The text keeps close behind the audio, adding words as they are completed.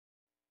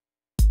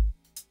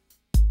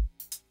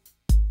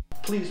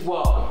Please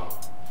welcome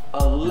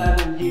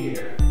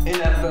 11-year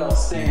NFL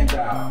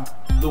standout,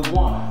 the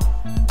one,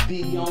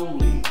 the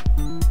only,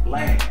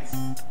 Lance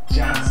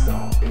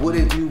Johnstone. What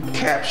have you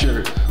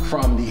captured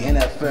from the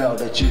NFL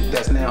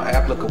that's now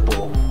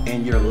applicable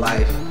in your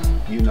life,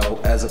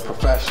 as a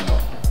professional?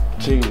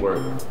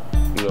 Teamwork.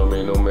 You know what I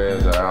mean? No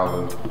man's an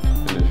island.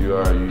 And if you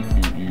are,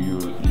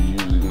 you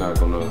usually not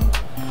gonna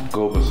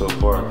go but so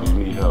far because you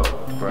need help.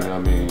 Right. You know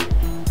what I mean?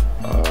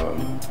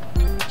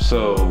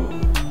 So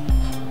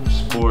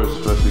sports,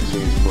 especially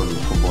team sports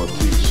and football,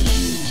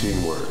 teaches you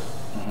teamwork.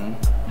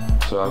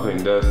 So I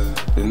think that's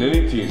in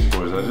any team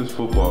sports, not just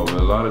football, but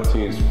a lot of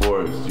team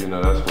sports.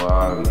 That's why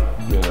I'm,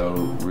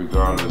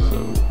 regardless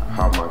of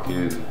how my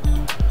kids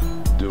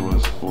do in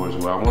sports,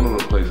 I want them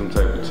to play some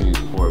type of team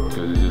sport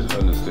because it just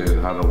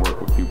understands how to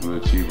work with people to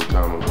achieve a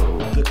common goal.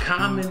 The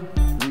common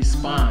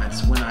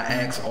response when I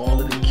ask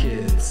all of the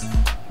kids,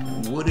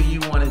 what do you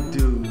want to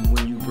do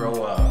when you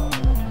grow up?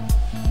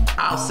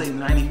 I'll say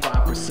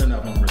 95%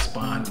 of them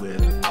respond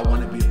with, I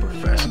want to be a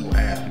professional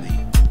athlete.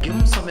 Give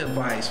them some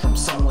advice from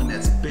someone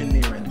that's been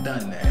there and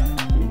done that.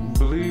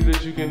 Believe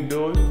that you can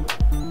do it.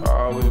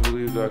 I always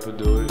believed I could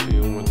do it,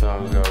 even when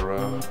times got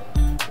rough.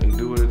 And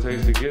do what it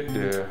takes to get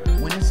there.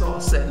 When it's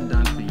all said and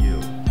done for you,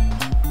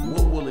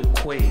 what will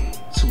equate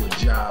to a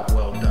job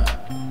well done?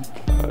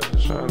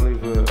 Just trying to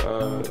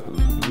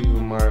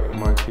leaving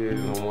my kids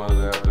and the ones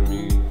after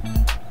me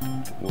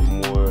with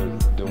more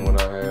than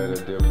what I had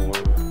at that point.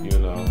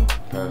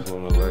 Passing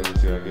on the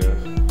legacy, I guess.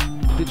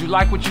 Did you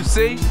like what you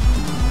see?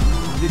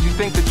 Did you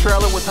think the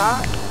trailer was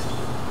hot?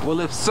 Well,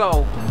 if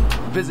so,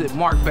 visit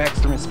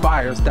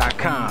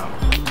markbaxterinspires.com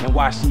and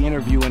watch the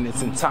interview in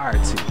its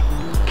entirety.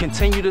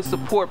 Continue to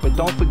support, but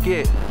don't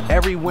forget,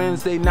 every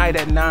Wednesday night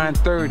at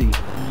 9:30,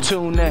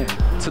 tune in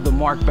to the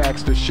Mark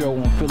Baxter Show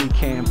on Philly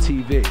Cam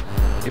TV.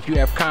 If you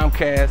have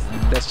Comcast,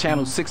 that's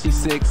channel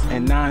 66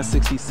 and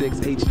 966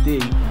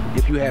 HD.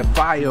 If you have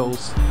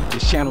Fios,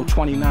 it's channel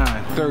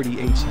 2930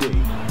 HD.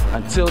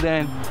 Until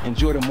then,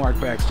 enjoy the Mark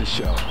Baxter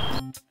Show.